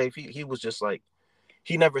played it safe. He was just like,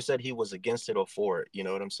 he never said he was against it or for it. You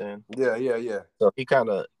know what I'm saying? Yeah. So he kind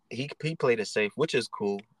of he played it safe, which is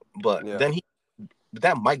cool. But Yeah. then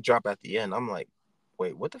that mic drop at the end, I'm like,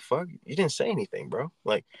 wait, what the fuck? You didn't say anything, bro.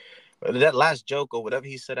 Like that last joke or whatever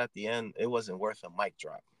he said at the end, it wasn't worth a mic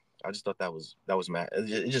drop. I just thought that was mad.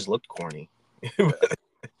 It just looked corny. Yeah.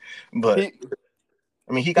 But He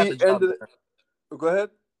I mean, he got he the job ended. done. Go ahead.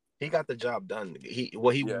 He got the job done.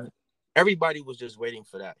 Yeah. Everybody was just waiting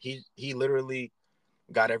for that. He literally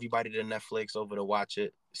got everybody to Netflix over to watch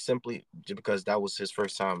it simply because that was his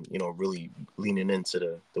first time, really leaning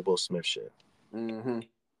into the Will Smith shit. Mm-hmm.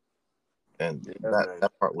 And Yeah,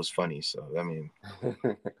 that part was funny. So I mean, man.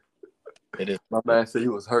 it is. My man said he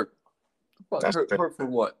was hurt. Fuck, That's hurt, crazy. hurt for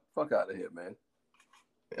what? Fuck out of here, man.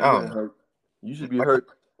 I You don't ain't know. hurt. You should be Like, hurt.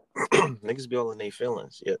 niggas be all in their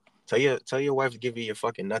feelings. Yeah. Tell your wife to give you your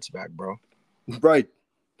fucking nuts back, bro. Right.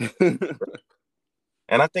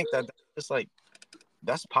 And I think that's just like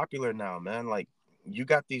that's popular now, man. Like you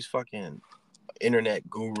got these fucking internet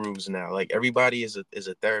gurus now. Like everybody is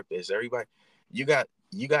a therapist. Everybody, you got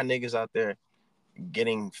niggas out there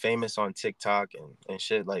getting famous on TikTok and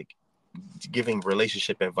shit, like giving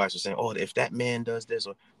relationship advice or saying, oh, if that man does this,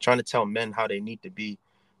 or trying to tell men how they need to be.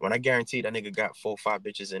 When I guarantee that nigga got 4 or 5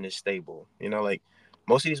 bitches in his stable. Like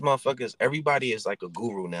most of these motherfuckers, everybody is like a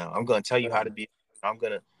guru now. I'm gonna tell you how to be. I'm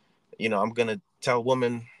gonna, I'm gonna tell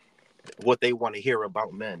women what they want to hear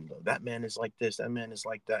about men. That man is like this. That man is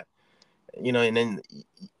like that. And then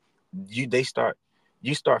you start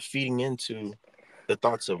feeding into the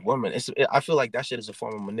thoughts of women. I feel like that shit is a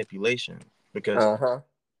form of manipulation because Uh-huh.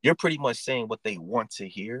 you're pretty much saying what they want to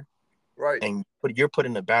hear, Right. and you're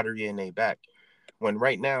putting a battery in their back. When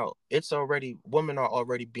right now women are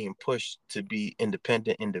already being pushed to be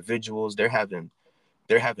independent individuals. They're having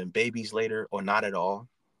babies later or not at all.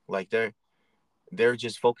 Like they're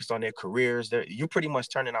just focused on their careers. You're pretty much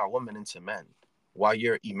turning our women into men while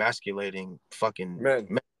you're emasculating fucking Man.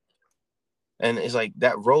 men. And it's like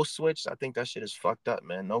that role switch. I think that shit is fucked up,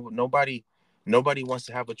 man. Nobody wants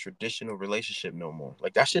to have a traditional relationship no more.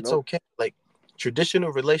 Like that shit's Nope. okay. Like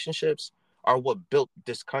traditional relationships are what built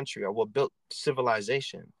this country, are what built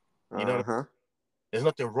civilization. You know, Uh-huh. there's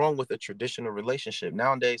nothing wrong with a traditional relationship.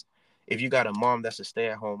 Nowadays, if you got a mom that's a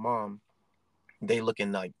stay-at-home mom, they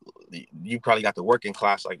looking like you probably got the working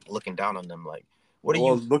class like looking down on them. Like, what are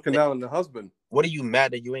Well, you looking down on the husband. what are you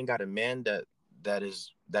mad that you ain't got a man that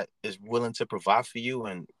is willing to provide for you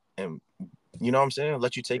and you know what I'm saying?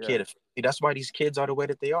 Let you take care Yeah. of the family. That's why these kids are the way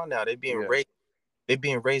that they are now. Yeah. They're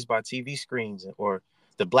being raised by TV screens or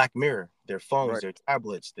the Black Mirror, their phones, Right. their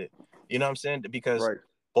tablets, you know what I'm saying? Because Right.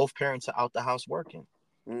 both parents are out the house working.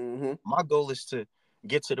 Mm-hmm. My goal is to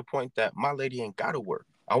get to the point that my lady ain't gotta work.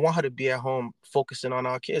 I want her to be at home focusing on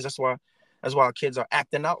our kids. That's why our kids are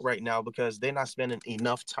acting out right now because they're not spending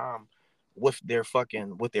enough time with their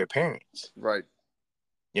parents. Right.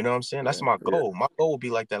 You know what I'm saying? That's Yeah. my Yeah. goal. My goal will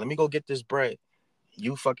be like that. Let me go get this bread.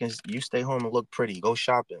 You stay home and look pretty. Go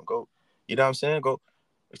shopping. Go, you know what I'm saying? Go.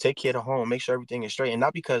 take care of the home, make sure everything is straight, and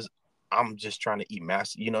not because I'm just trying to eat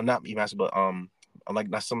mass, not eat mass, but I'm like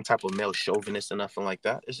not some type of male chauvinist or nothing like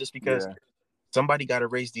that. It's just because Yeah, somebody got to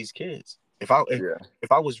raise these kids. If yeah,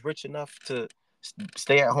 if I was rich enough to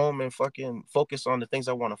stay at home and fucking focus on the things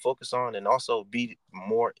I want to focus on, and also be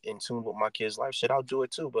more in tune with my kids' life, shit, I'll do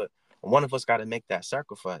it too. But one of us got to make that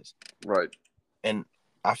sacrifice, right. and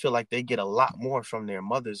I feel like they get a lot more from their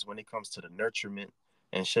mothers when it comes to the nurturement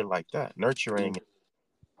and shit like that. Nurturing, Mm.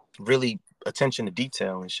 really attention to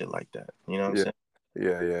detail and shit like that. You know what I'm Yeah, saying?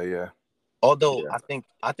 yeah, yeah, yeah, Although yeah.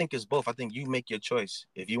 I think it's both. I think you make your choice.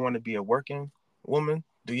 If you want to be a working woman,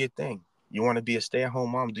 do your thing. You want to be a stay-at-home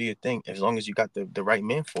mom, do your thing. As long as you got the right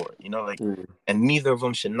man for it, like. Mm. And neither of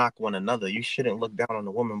them should knock one another. You shouldn't look down on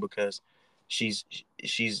a woman because she's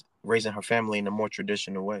she's raising her family in a more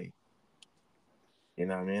traditional way. You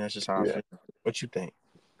know what I mean? That's just how I Yeah. feel. What you think?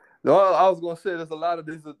 No, I was gonna say there's a lot of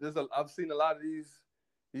these. I've seen a lot of these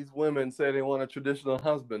women say they want a traditional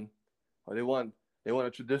husband, or they want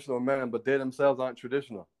a traditional man, but they themselves aren't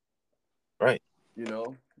traditional. Right. You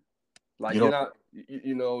know, like You you're don't. not.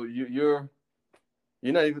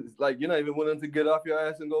 You're not even willing to get off your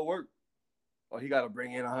ass and go work. Or he got to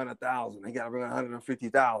bring in 100,000. He got to bring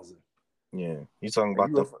 150,000. Yeah. You talking And about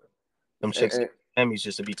you them and, chicks and, Emmys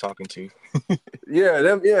just to be talking to. yeah,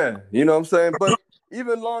 them, yeah. You know what I'm saying? But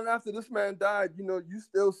even long after this man died, you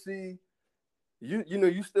still see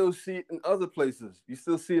you still see it in other places. You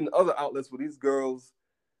still see it in other outlets where these girls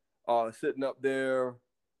are sitting up there.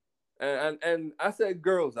 And I said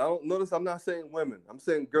girls. I don't notice I'm not saying women. I'm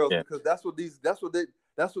saying girls Yeah. because that's what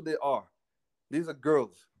they are. These are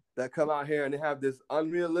girls that come out here and they have this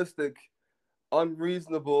unrealistic,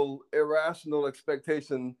 unreasonable, irrational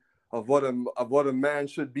expectation of what a man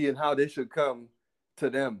should be and how they should come to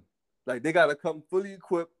them. Like they gotta come fully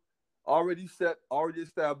equipped, already set, already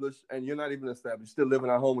established, and you're not even established. Still living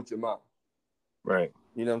at home with your mom. Right.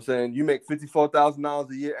 You know what I'm saying? You make $54,000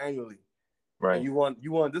 a year annually, and Right. you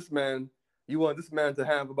want this man to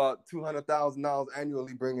have about $200,000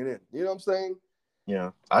 annually bringing in. You know what I'm saying?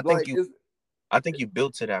 Yeah. I think Like you. it's I think you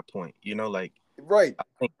built to that point. Like right. I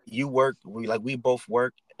think you work. We both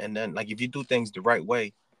work, and then like if you do things the right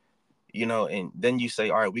way, and then you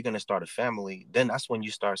say, all right, we're gonna start a family. Then that's when you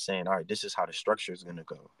start saying, all right, this is how the structure is gonna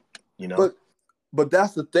go. You know. But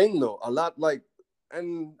that's the thing though. A lot like,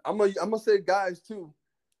 and I'm gonna say guys too.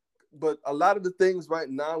 But a lot of the things right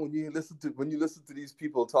now, when you listen to these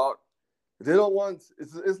people talk, they don't want.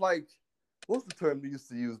 It's like, what's the term they used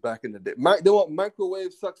to use back in the day? They want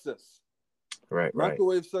microwave success. Right. Right.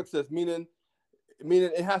 Microwave success, meaning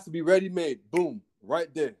it has to be ready made. Boom, right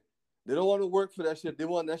there. They don't want to work for that shit. They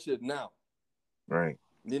want that shit now. Right.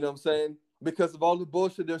 You know what I'm saying? Because of all the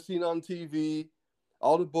bullshit they're seeing on TV,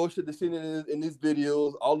 all the bullshit they're seeing in these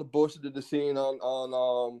videos, all the bullshit that they're seeing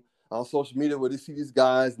on social media where they see these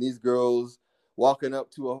guys and these girls walking up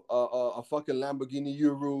to a fucking Lamborghini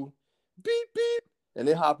Uru, beep beep, and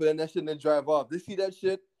they hop in that shit and they drive off. They see that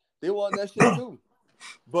shit, they want that shit too.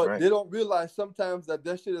 But Right. they don't realize sometimes that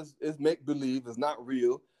shit is make believe, is not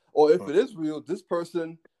real. Or if it is real, this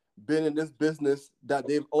person been in this business that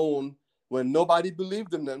they've owned when nobody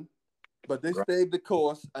believed in them, but they Right. stayed the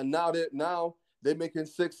course, and now they're making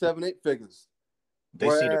 6, 7, 8 figures. They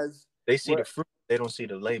see the Whereas, they see the where fruit. They don't see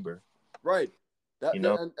the labor. right, that You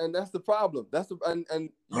know. and that's the problem.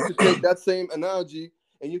 And you could take that same analogy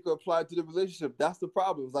and you could apply it to the relationship. That's the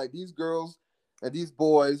problem. It's like these girls and these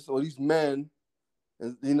boys or these men,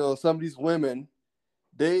 and some of these women,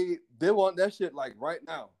 they want that shit like right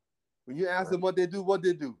now. When you ask Right. them what they do, what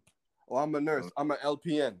they do. Oh, I'm a nurse. I'm an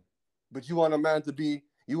LPN. But you want a man to be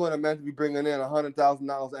bringing in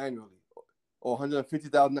 $100,000 annually or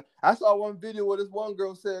 150,000. I saw one video where this one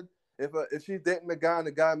girl said if she's dating a guy and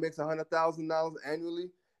the guy makes $100,000 annually,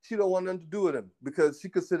 she don't want nothing to do with him because she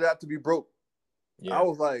considered that to be broke. I Yeah.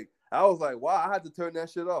 was like, wow. I had to turn that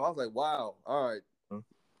shit off. I was like, wow. All right, Mhm.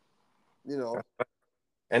 you know.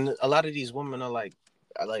 And a lot of these women are like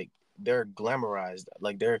they're glamorized.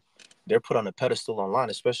 Like they're put on a pedestal online,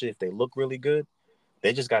 especially if they look really good.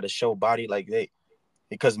 They just got to show body like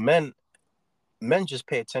because men just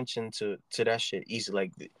pay attention to that shit easy.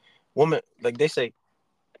 Like women, like they say,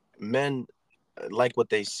 men like what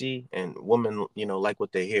they see, and women, like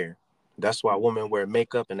what they hear. That's why women wear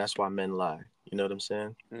makeup, and that's why men lie. You know what I'm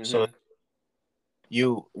saying? So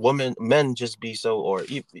Mm-hmm. men just be so, or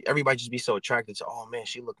everybody just be so attracted to. Oh man,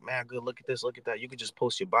 she look mad good. Look at this. Look at that. You could just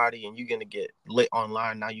post your body, and you're gonna get lit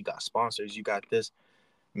online. Now you got sponsors. You got this.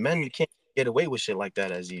 Men can't get away with shit like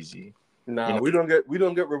that as easy. You Nah, know. we don't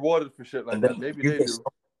get rewarded for shit like And that. then Maybe they do.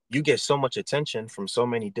 you get so much attention from so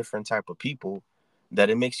many different type of people that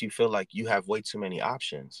it makes you feel like you have way too many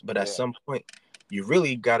options. But at Yeah. some point, you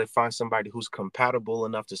really got to find somebody who's compatible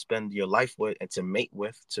enough to spend your life with and to mate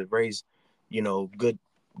with, to raise,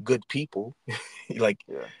 good people, like,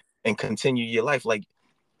 Yeah. and continue your life. Like,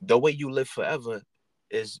 the way you live forever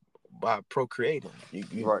is by procreating.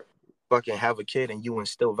 You Right. fucking have a kid and you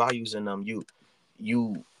instill values in them. You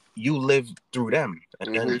you live through them. And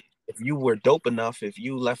Mm-hmm. then if you were dope enough, if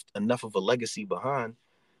you left enough of a legacy behind,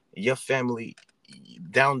 your family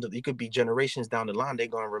you could be generations down the line, they're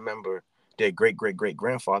gonna remember their great great great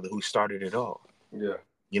grandfather who started it all. Yeah.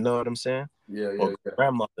 You know what I'm saying? Yeah. Or Yeah. Yeah.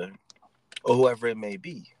 grandmother, or whoever it may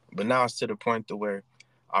be. But now it's to the point to where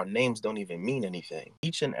our names don't even mean anything.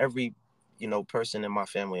 Each and every, person in my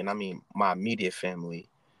family, and I mean my immediate family,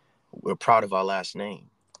 we're proud of our last name.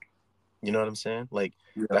 You know what I'm saying? Like,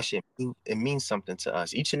 Yeah. that shit, it means something to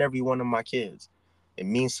us. Each and every one of my kids, it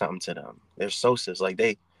means something to them. They're Sosas. Like,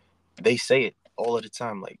 they say it all of the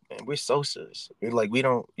time. Like, man, we're Sosas. We're like, we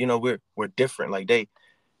don't, we're different. Like,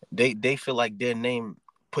 they feel like their name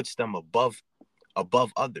puts them above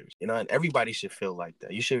others. And everybody should feel like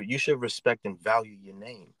that. You should respect and value your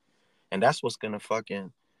name. And that's what's gonna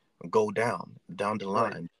fucking go down the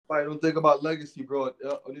Right. line. Right. Don't think about legacy, bro.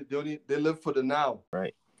 They live for the now.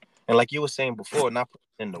 Right. And like you were saying before, not putting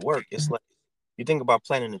in the work, it's like, you think about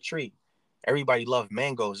planting a tree. Everybody love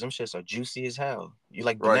mangoes. Them shits are juicy as hell. You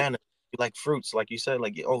like Right. bananas. You like fruits, like you said.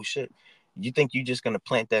 Like, oh shit, you think you just gonna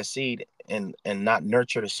plant that seed and not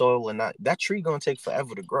nurture the soil, and not that tree gonna take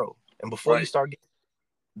forever to grow. And before you Right. start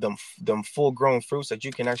getting them full grown fruits that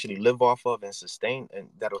you can actually live off of and sustain, and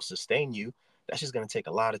that'll sustain you, that's just gonna take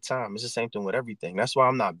a lot of time. It's the same thing with everything. That's why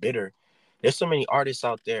I'm not bitter. There's so many artists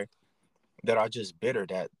out there that are just bitter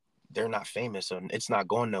that they're not famous, or it's not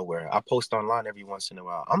going nowhere. I post online every once in a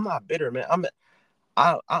while. I'm not bitter, man.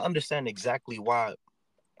 I understand exactly why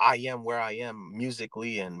I am where I am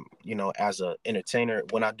musically, and as a entertainer,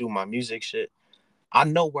 when I do my music shit, I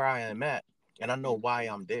know where I am at, and I know why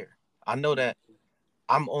I'm there. I know that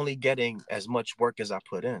I'm only getting as much work as I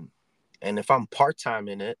put in. And if I'm part-time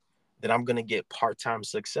in it, then I'm gonna get part-time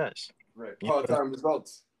success. Right. You know? Part-time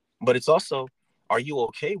results. But it's also, are you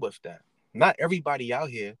okay with that? Not everybody out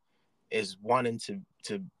here is wanting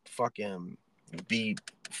to fucking be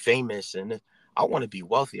famous, and I want to be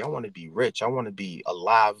wealthy. I want to be rich. I want to be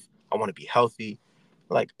alive. I want to be healthy.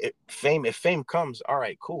 Like, if fame comes, all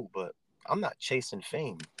right, cool. But I'm not chasing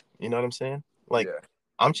fame. You know what I'm saying? Like, Yeah.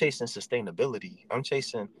 I'm chasing sustainability.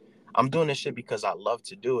 I'm doing this shit because I love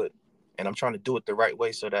to do it, and I'm trying to do it the right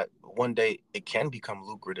way so that one day it can become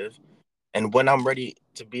lucrative. And when I'm ready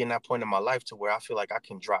to be in that point in my life to where I feel like I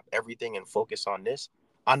can drop everything and focus on this,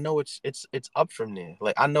 I know it's up from there.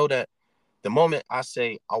 Like, I know that the moment I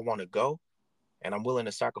say I want to go and I'm willing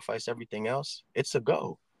to sacrifice everything else, it's a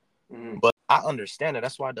go. Mm-hmm. But I understand it.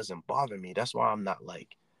 That's why it doesn't bother me. That's why I'm not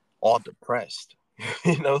like all depressed.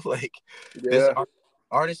 Like, this Yeah.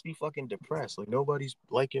 artists be fucking depressed. Like, nobody's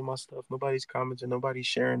liking my stuff, nobody's commenting, nobody's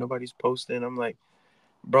sharing, nobody's posting. I'm like,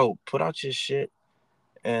 bro, put out your shit,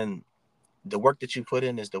 and the work that you put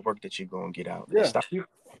in is the work that you're gonna get out. And Yeah. stop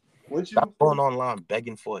Once stop you going online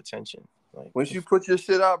begging for attention. Like, once you put your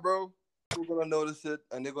shit out, bro, people gonna notice it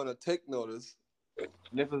and they're gonna take notice.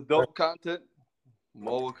 And if it's dope content,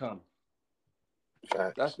 more will come.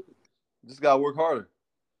 That's facts. it. Just gotta work harder.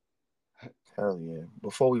 Hell yeah.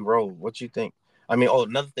 Before we roll, what you think? I mean, oh,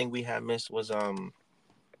 another thing we had missed was I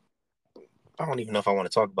don't even know if I want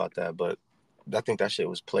to talk about that, but I think that shit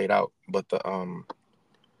was played out. But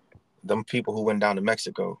them people who went down to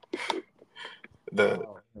Mexico,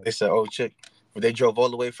 Oh, they said, oh chick, they drove all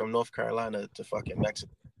the way from North Carolina to fucking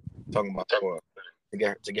Mexico, talking about for to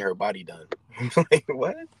get her body done. Like,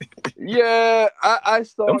 what? yeah, I Them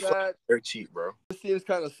saw fucking that. dirt cheap, bro. It seems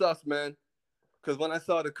kind of sus, man. Because when I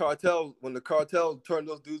saw when the cartel turned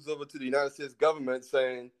those dudes over to the United States government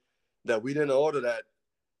saying that we didn't order that,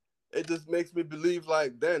 it just makes me believe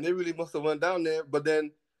like, damn, they really must have went down there. But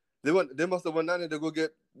then they must have went down there to go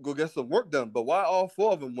get some work done. But why all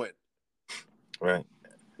four of them went? Right.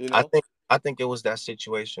 You I know? think I think it was that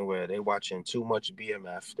situation where they watching too much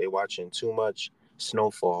BMF, they watching too much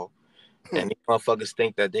Snowfall, and these motherfuckers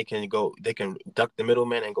think that they can duck the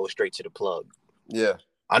middleman and go straight to the plug. Yeah.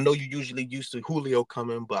 I know you usually used to Julio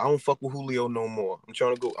coming, but I don't fuck with Julio no more. I'm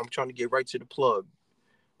trying to get right to the plug.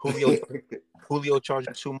 Julio Julio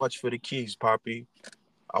charging too much for the keys, Poppy.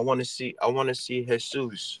 I want to see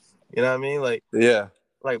Jesus. You know what I mean? Yeah.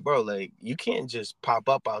 Like, bro, like, you can't just pop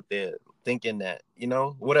up out there thinking that,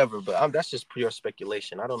 whatever. But that's just pure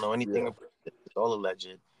speculation. I don't know anything Yeah. about it. It's all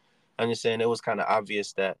alleged. I'm just saying it was kind of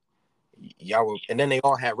obvious that y'all were, and then they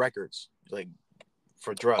all had records like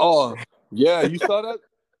for drugs. Oh, Yeah, you saw that?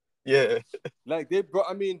 Yeah. Like they, bro.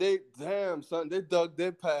 I mean, they damn son, they dug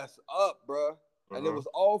their pass up, bro. And it Uh-huh. was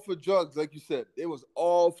all for drugs, like you said. It was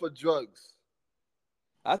all for drugs.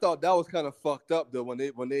 I thought that was kind of fucked up though when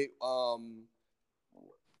they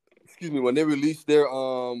excuse me, when they released their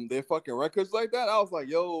fucking records like that. I was like,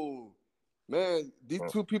 yo, man, these Yeah.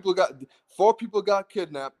 four people got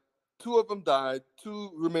kidnapped, two of them died,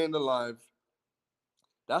 two remained alive.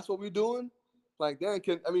 That's what we're doing. Like, damn,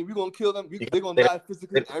 we gonna kill them? You They're gotta gonna say die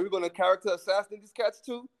physically, that. and we're gonna character assassinate these cats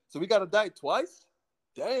too. So we gotta die twice.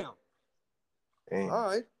 Damn. Damn. All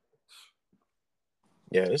right.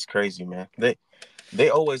 Yeah, it's crazy, man. They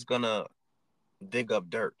always gonna dig up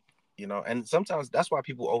dirt, and sometimes that's why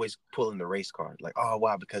people always pull in the race card. Like, oh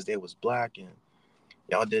wow, because they was black and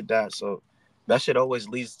y'all did that. So that shit always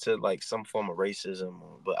leads to like some form of racism.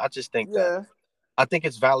 But I just think that Yeah. I think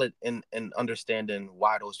it's valid in understanding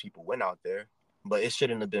why those people went out there, but it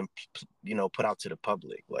shouldn't have been, put out to the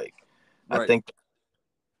public. Like, I Right. think,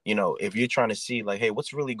 if you're trying to see like, hey,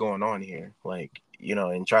 what's really going on here, like,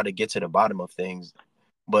 and try to get to the bottom of things,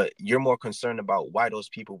 but you're more concerned about why those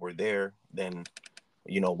people were there than,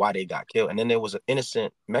 why they got killed. And then there was an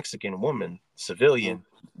innocent Mexican woman, civilian,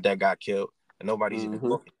 that got killed, and nobody's even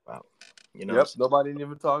Mm-hmm. talking about. You know what I'm Yep. saying? Nobody didn't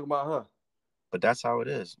even talk about her. But that's how it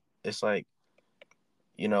is. It's like,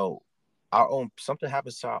 you know, our own something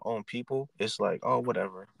happens to our own people, it's like, oh,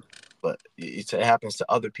 whatever. But it happens to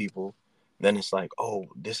other people, then it's like, oh,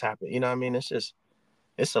 this happened. You know what I mean?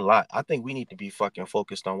 It's a lot. I think we need to be fucking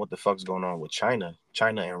focused on what the fuck's going on with China.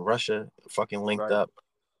 China and Russia fucking linked Right. up.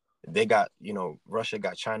 They got, Russia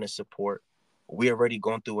got China's support. We already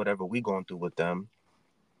going through whatever we going through with them.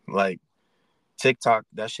 Like TikTok,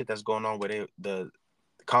 that shit that's going on where the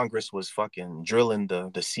Congress was fucking drilling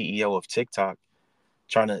the CEO of TikTok,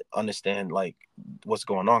 trying to understand like what's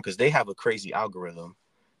going on, because they have a crazy algorithm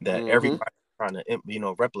that Mm-hmm. everybody's trying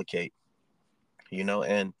to replicate,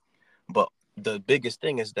 and but the biggest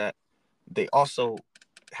thing is that they also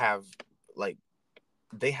have like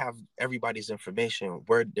they have everybody's information,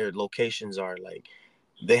 where their locations are. Like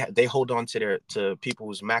they hold on to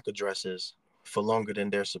people's MAC addresses for longer than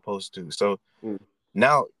they're supposed to. So Mm.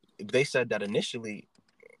 now they said that initially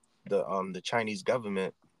the Chinese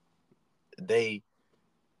government, they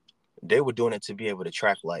they were doing it to be able to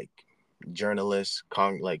track like journalists,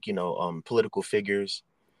 political figures,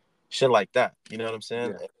 shit like that. You know what I'm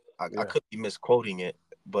saying? Yeah. I Yeah. could be misquoting it,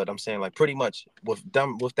 but I'm saying like pretty much with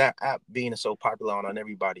that app being so popular on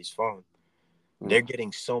everybody's phone, Mm. they're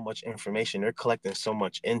getting so much information, they're collecting so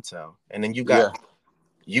much intel, and then Yeah.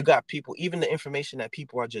 you got people, even the information that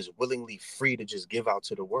people are just willingly free to just give out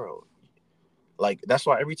to the world. Like that's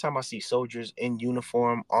why every time I see soldiers in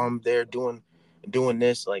uniform on there doing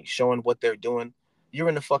this, like showing what they're doing, you're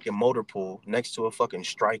in a fucking motor pool next to a fucking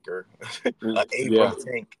striker, Mm. a Yeah. Abram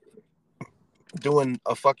tank, doing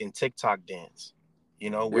a fucking TikTok dance,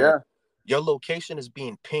 where Yeah. your location is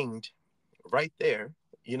being pinged right there,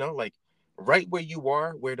 like right where you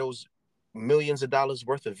are, where those millions of dollars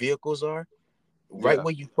worth of vehicles are, right Yeah.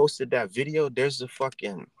 where you posted that video, there's the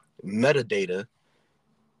fucking metadata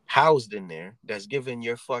housed in there that's giving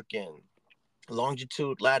your fucking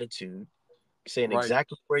longitude, latitude, saying Right.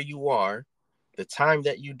 exactly where you are, the time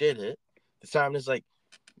that you did it. The time is like,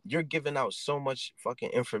 you're giving out so much fucking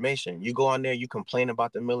information. You go on there, you complain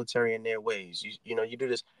about the military and their ways. You do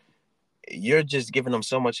this. You're just giving them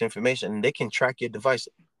so much information, and they can track your device.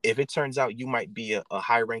 If it turns out you might be a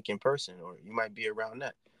high-ranking person, or you might be around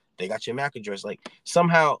that, they got your MAC address. Like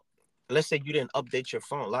somehow, let's say you didn't update your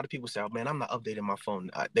phone. A lot of people say, "Oh man, I'm not updating my phone."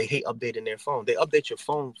 They hate updating their phone. They update your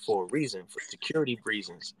phone for a reason, for security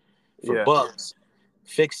reasons, for Yeah. bugs,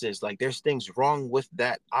 fixes. Like there's things wrong with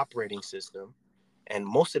that operating system, and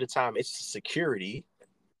most of the time it's security.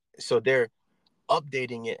 So they're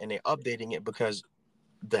updating it, and they're updating it because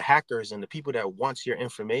the hackers and the people that wants your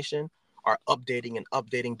information are updating and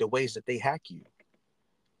updating the ways that they hack you.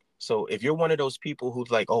 So if you're one of those people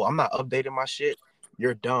who's like, "Oh, I'm not updating my shit,"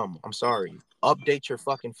 you're dumb. I'm sorry. Update your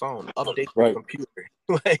fucking phone. Update your Right. computer.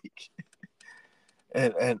 Like,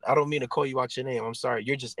 and I don't mean to call you out your name. I'm sorry.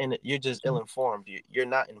 You're just in it. You're just ill informed. You're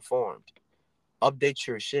not informed. Update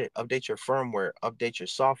your shit. Update your firmware. Update your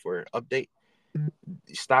software. Update.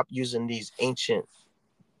 Stop using these ancient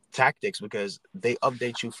tactics, because they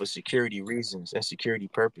update you for security reasons and security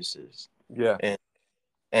purposes. Yeah. And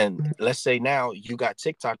and let's say now you got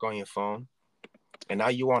TikTok on your phone, and now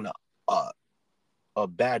you on a, a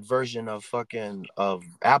bad version of fucking of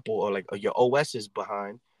Apple, or like your OS is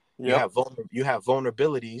behind. Yep. You have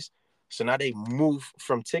vulnerabilities. So now they move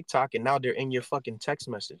from TikTok, and now they're in your fucking text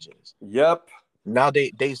messages. Yep. Now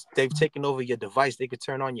they've taken over your device. They could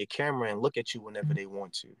turn on your camera and look at you whenever they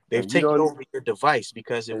want to. They've and you taken don't over your device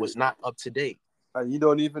because it and, was not up to date. and you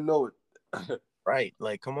don't even know it. Right?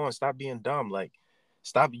 Like, come on, stop being dumb. Like,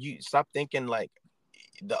 stop thinking like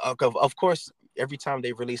of course every time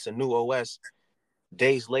they release a new OS,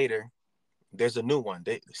 days later there's a new one.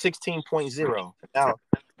 16.0. Now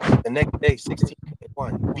the next day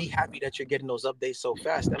 16.1. Be happy that you're getting those updates so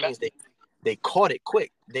fast. That means they caught it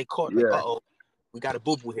quick. They caught like, Yeah. uh-oh, we got a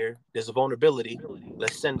boo-boo here. There's a vulnerability.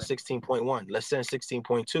 Let's send 16.1. Let's send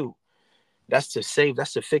 16.2. That's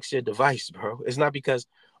to fix your device, bro. It's not because,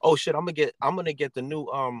 oh shit, I'm gonna get the new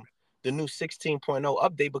 16.0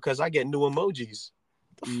 update because I get new emojis.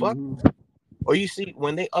 The fuck? Mm-hmm. Or you see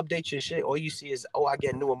when they update your shit, all you see is, oh, I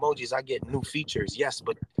get new emojis, I get new features. Yes,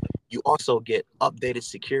 but you also get updated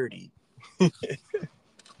security.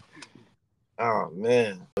 Oh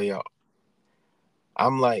man. But yo,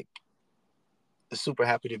 I'm like super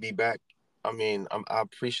happy to be back. I mean, I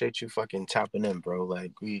appreciate you fucking tapping in, bro.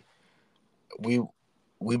 Like we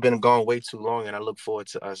we've been gone way too long, and I look forward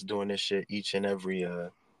to us doing this shit each and every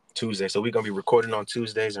Tuesday. So we're gonna be recording on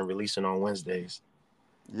Tuesdays and releasing on Wednesdays.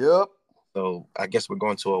 Yep. So I guess we're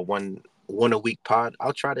going to a one a week pod.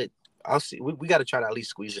 I'll try to. I'll see. We got to try to at least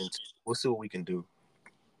squeeze in. We'll see what we can do.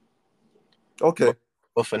 Okay.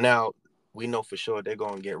 But for now, we know for sure they're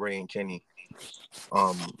gonna get Ray and Kenny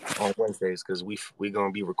on Wednesdays because we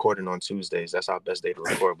gonna be recording on Tuesdays. That's our best day to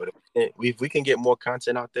record. But if we can get more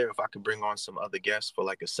content out there, if I can bring on some other guests for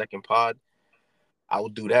like a second pod, I will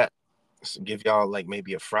do that. So give y'all like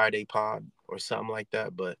maybe a Friday pod or something like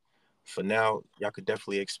that. But for now, y'all could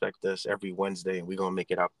definitely expect us every Wednesday, and we're gonna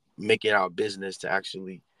make it our business to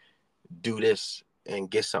actually do this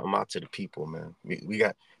and get something out to the people, man. We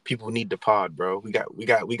got people need the pod, bro. We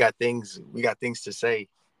got things to say,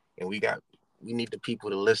 and we need the people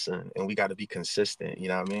to listen, and we got to be consistent. You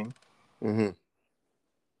know what I mean? Mm-hmm.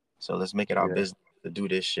 So let's make it our Yeah. business to do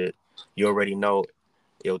this shit. You already know,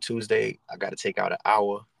 yo, Tuesday I got to take out an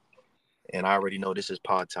hour, and I already know this is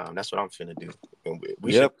pod time. That's what I'm finna do. And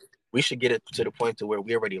Yep. we should get it to the point to where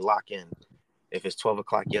we already lock in. If it's 12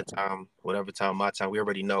 o'clock your time, whatever time my time, we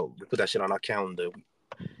already know. We put that shit on our calendar.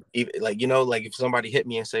 Even like like if somebody hit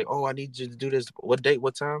me and say, "Oh, I need you to do this. What date?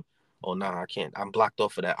 What time?" Oh, nah, I can't. I'm blocked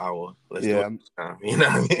off for that hour. Let's do it. Yeah. You know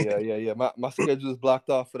what I mean? Yeah. My schedule is blocked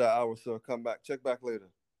off for that hour, so come back, check back later.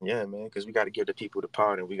 Yeah, man. Because we got to give the people the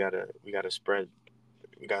power, and we gotta spread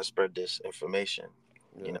this information.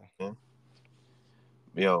 You know Yeah. what I mean?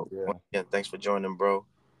 Yo, Yeah. once again, thanks for joining, bro.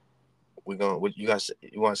 We gonna what you guys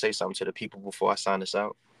you want to say something to the people before I sign this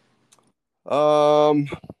out? Um,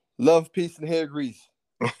 love, peace, and hair grease.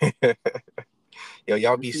 Yo,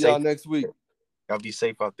 y'all We be see y'all safe. next week. Y'all be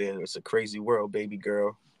safe out there. It's a crazy world, baby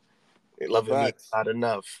girl. Loving me Facts. not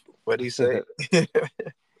enough. What do you say?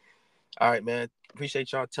 All right, man.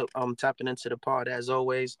 Appreciate y'all tapping into the pod as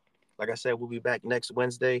always. Like I said, we'll be back next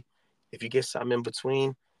Wednesday. If you get something in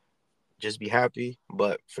between, just be happy.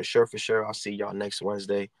 But for sure, I'll see y'all next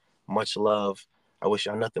Wednesday. Much love. I wish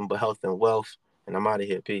y'all nothing but health and wealth. And I'm out of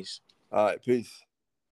here. Peace. All right, peace.